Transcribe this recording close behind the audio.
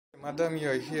Madam, you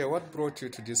are here. What brought you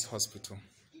to this hospital?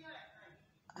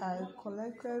 I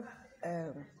collected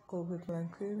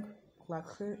COVID-19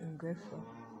 vaccine injection.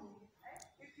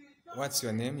 What's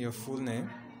your name, your full name?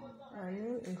 My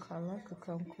name is Hannatu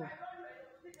Tanko.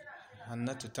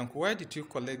 Hannatu Tanko. Why did you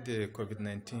collect the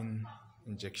COVID-19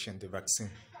 injection, the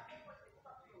vaccine?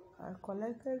 I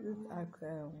collected it at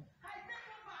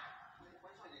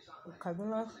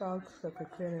Kaduna South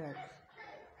Secretariat.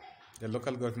 The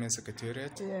local government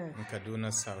secretariat? Yes. In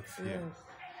Kaduna South here. Yes.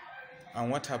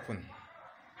 And what happened?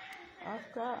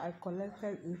 After I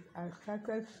collected it, I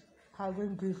started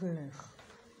having dizziness.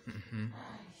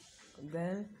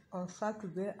 Then on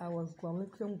Saturday, I was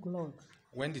vomiting blood.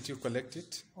 When did you collect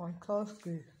it? On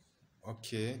Thursday.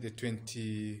 Okay, the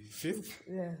 25th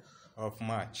Yes. of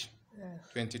March, Yes.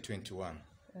 2021.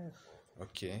 Yes.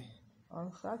 Okay.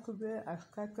 On Saturday, I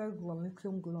started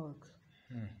vomiting blood.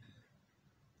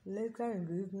 Later in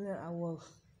the evening,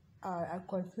 I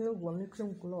continued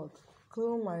vomiting blood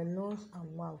through my nose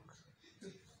and mouth.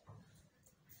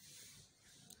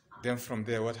 Then from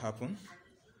there, what happened?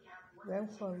 Then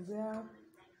from there,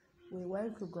 we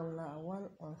went to Governor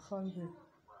Awan on Sunday.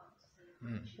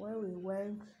 When we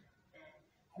went,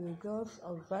 they just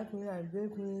observed me and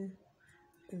gave me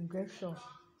injection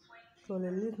to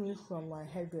relieve me from my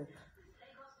headache.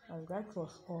 And that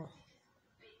was all.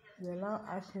 They now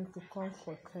asked me to come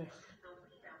for test.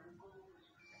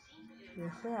 They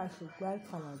said I should buy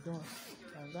Panadol,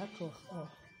 and that was all.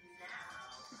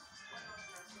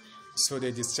 So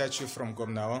they discharged you from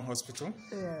Governor Awan Hospital?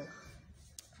 Yes.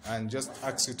 And just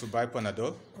asked you to buy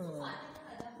Panadol?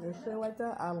 They say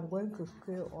whether I'm going to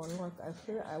stay or not. I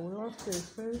say I will not stay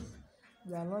since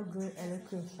they are not doing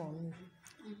anything for me.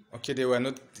 Okay, they were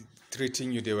not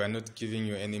treating you, they were not giving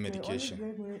you any medication? They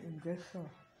only gave me injection.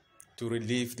 To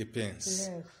relieve the pains?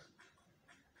 Yes.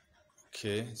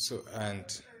 Okay, so and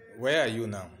where are you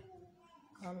now?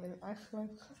 I'm in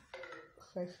Ashland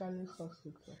Specialist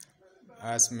Hospital.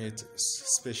 Ashmead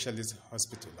Specialist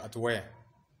Hospital. At where?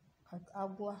 At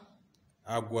Agua.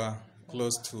 Agua,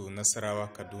 close to Nasarawa,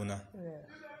 Kaduna. Yes.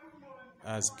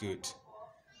 That's good.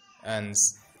 And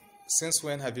since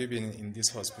when have you been in this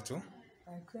hospital?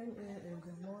 I came in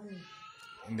the morning.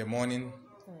 In the morning?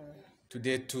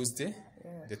 Today, Tuesday?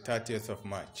 Yes. The 30th of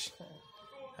March. Yes.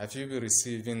 Have you been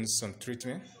receiving some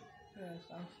treatment? Yes,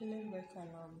 I'm feeling better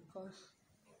now because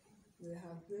they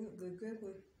gave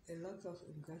me a lot of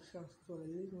injections to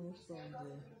relieve me from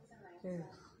the things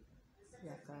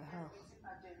that I have.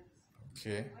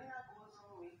 Okay.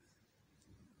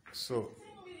 So,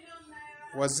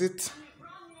 was it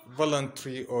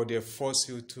voluntary or they forced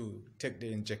you to take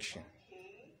the injection?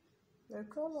 They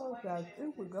told us that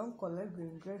if we don't collect the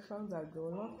injection, that they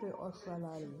will not pay us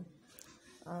salary,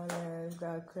 and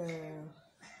that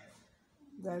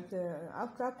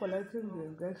after collecting the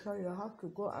injection, you have to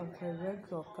go and present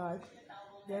your card.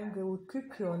 Then they will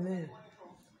keep your name.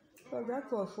 So that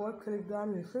was what triggered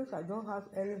me. Since I don't have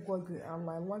anybody and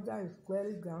my mother is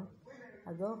very down,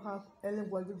 I don't have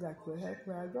anybody that will help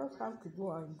me. I just have to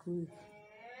go and do it.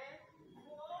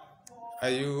 Are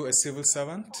you a civil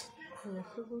servant? I'm a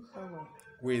civil servant.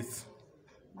 With?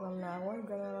 Governor Awan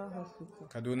General Hospital.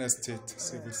 Kaduna State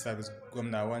Civil Service,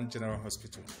 Governor Awan General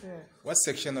Hospital. Yes. What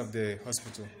section of the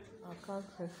hospital? Account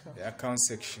section. The account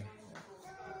section.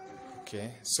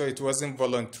 Okay, so it wasn't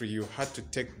voluntary. You had to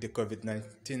take the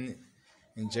COVID-19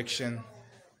 injection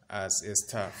as a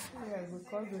staff. Yes,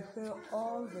 because they say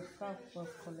all the staff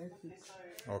must collect it.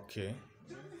 Okay.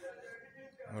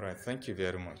 All right, thank you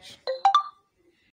very much.